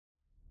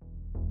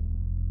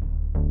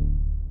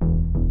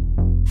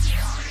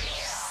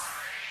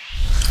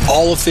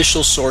All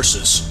official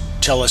sources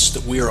tell us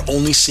that we are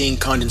only seeing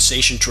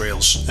condensation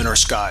trails in our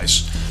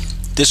skies.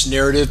 This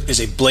narrative is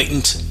a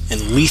blatant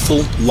and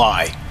lethal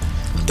lie.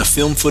 The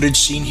film footage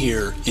seen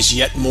here is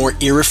yet more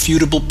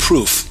irrefutable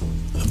proof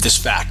of this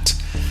fact.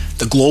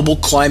 The global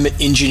climate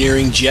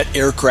engineering jet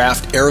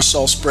aircraft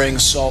aerosol spraying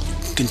assault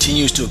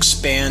continues to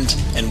expand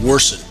and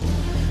worsen.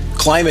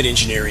 Climate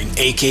engineering,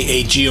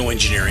 aka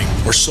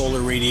geoengineering, or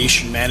solar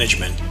radiation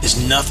management,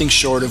 is nothing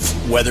short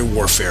of weather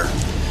warfare,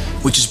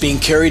 which is being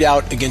carried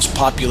out against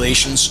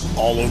populations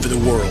all over the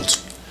world,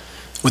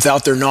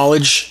 without their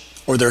knowledge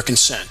or their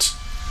consent.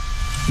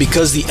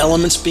 Because the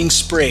elements being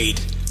sprayed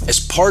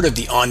as part of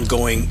the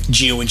ongoing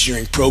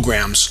geoengineering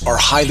programs are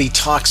highly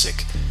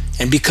toxic,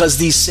 and because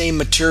these same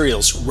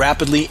materials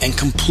rapidly and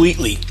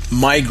completely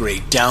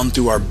migrate down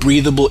through our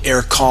breathable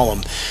air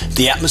column,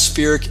 the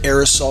atmospheric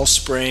aerosol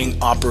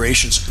spraying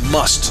operations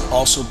must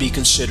also be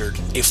considered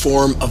a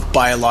form of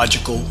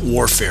biological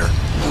warfare.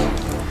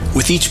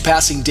 With each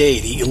passing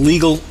day, the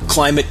illegal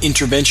climate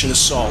intervention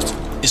assault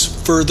is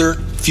further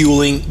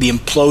fueling the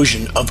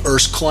implosion of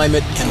Earth's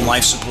climate and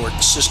life support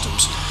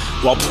systems,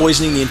 while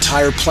poisoning the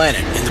entire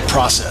planet in the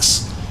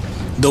process.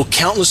 Though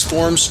countless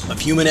forms of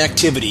human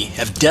activity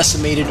have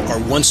decimated our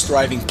once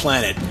thriving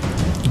planet,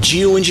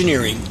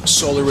 geoengineering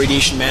solar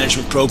radiation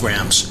management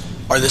programs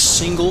are the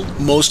single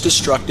most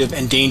destructive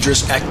and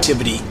dangerous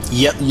activity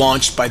yet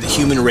launched by the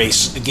human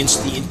race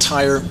against the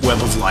entire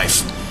web of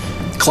life.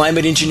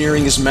 Climate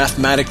engineering is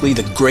mathematically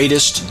the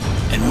greatest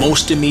and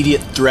most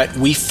immediate threat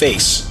we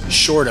face,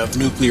 short of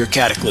nuclear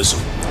cataclysm.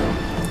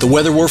 The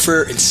weather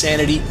warfare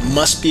insanity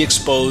must be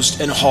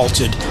exposed and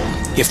halted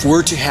if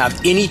we're to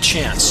have any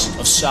chance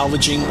of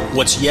salvaging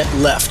what's yet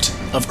left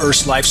of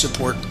Earth's life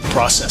support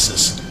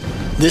processes.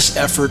 This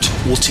effort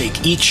will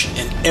take each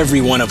and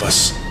every one of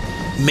us.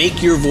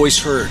 Make your voice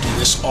heard in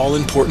this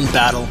all-important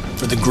battle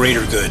for the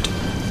greater good.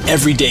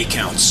 Every day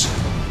counts.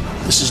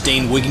 This is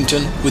Dane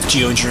Wigington with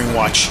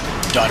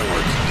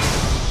geoengineeringwatch.org.